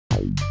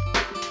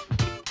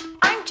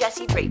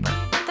Jessie Draper,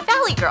 the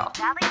Valley Girl.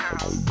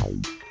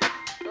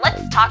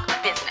 Let's talk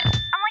business.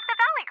 I'm like the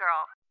Valley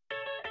Girl.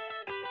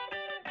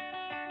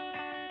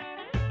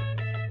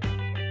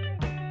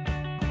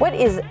 What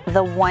is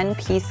the one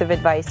piece of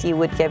advice you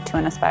would give to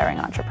an aspiring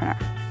entrepreneur?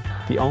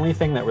 The only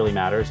thing that really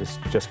matters is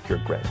just your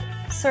grit.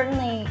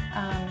 Certainly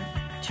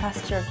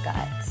trust your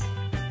gut.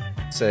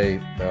 Say,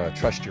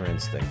 trust your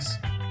instincts.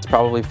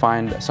 Probably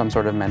find some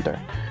sort of mentor.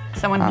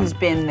 Someone who's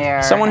been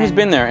there. Someone who's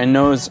been there and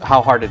knows how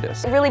hard it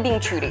is. Really being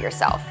true to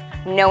yourself,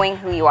 knowing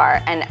who you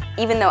are, and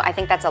even though I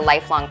think that's a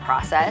lifelong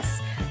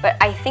process, but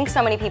I think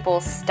so many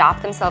people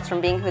stop themselves from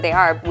being who they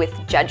are with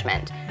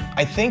judgment.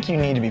 I think you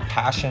need to be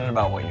passionate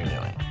about what you're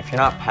doing. If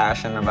you're not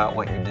passionate about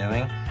what you're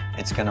doing,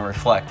 it's going to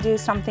reflect. Do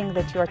something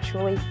that you're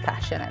truly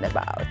passionate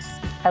about.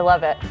 I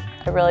love it.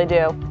 I really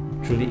do.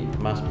 Truly, it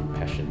must be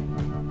passion.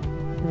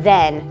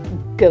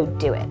 Then go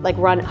do it. Like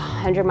run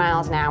 100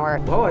 miles an hour.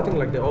 Well, I think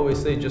like they always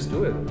say, just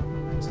do it.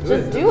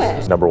 Just do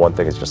it. Number one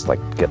thing is just like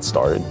get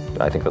started.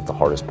 I think that's the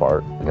hardest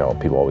part. You know,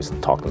 people always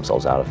talk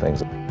themselves out of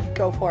things.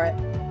 Go for it.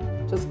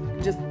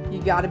 Just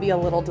you got to be a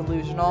little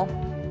delusional,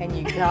 and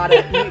you gotta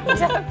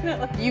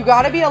you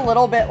got to be a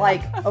little bit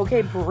like,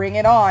 okay, bring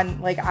it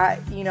on. Like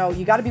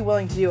you got to be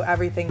willing to do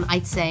everything.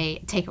 I'd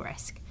say take a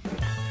risk.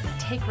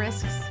 Take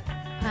risks.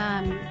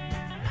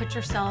 Put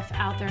yourself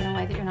out there in a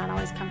way that you're not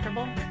always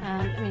comfortable.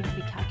 I mean, it could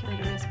be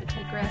calculated risk, but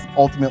take risks.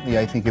 Ultimately,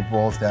 I think it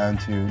boils down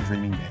to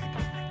dreaming big.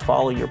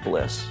 Follow your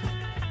bliss.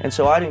 And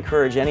so I'd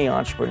encourage any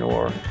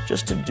entrepreneur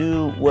just to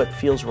do what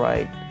feels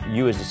right.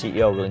 You as the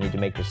CEO really need to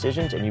make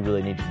decisions, and you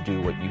really need to do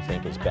what you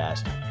think is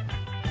best.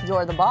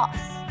 You're the boss.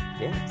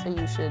 Yeah. So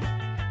you should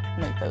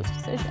make those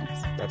decisions.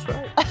 That's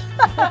right.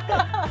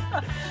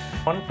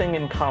 One thing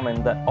in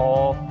common that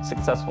all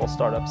successful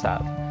startups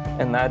have,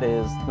 and that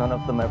is none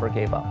of them ever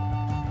gave up.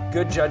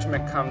 Good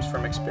judgment comes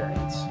from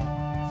experience,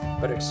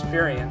 but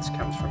experience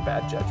comes from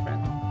bad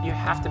judgment. You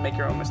have to make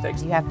your own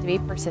mistakes. You have to be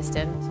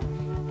persistent,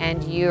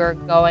 and you're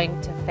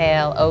going to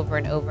fail over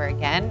and over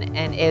again,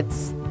 and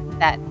it's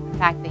that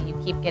fact that you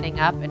keep getting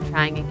up and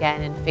trying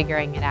again and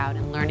figuring it out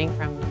and learning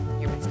from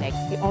your mistakes.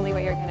 The only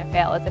way you're going to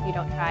fail is if you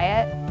don't try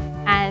it,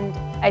 and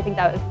I think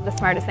that was the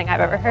smartest thing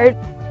I've ever heard.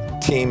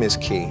 Team is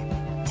key.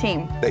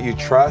 Team. That you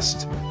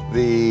trust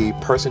the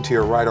person to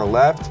your right or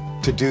left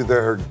to do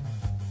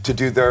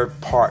their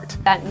part.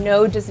 That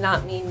no does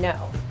not mean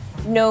no.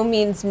 No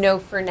means no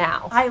for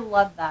now. I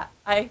love that.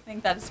 I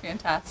think that is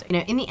fantastic. You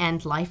know, in the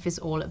end, life is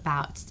all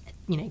about,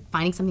 you know,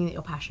 finding something that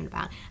you're passionate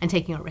about and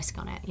taking a risk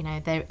on it. You know,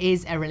 there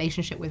is a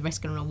relationship with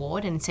risk and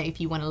reward, and so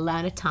if you want to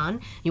learn a ton,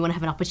 you want to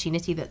have an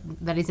opportunity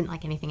that isn't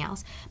like anything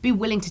else, be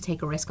willing to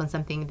take a risk on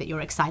something that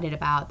you're excited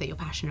about, that you're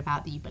passionate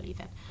about, that you believe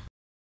in.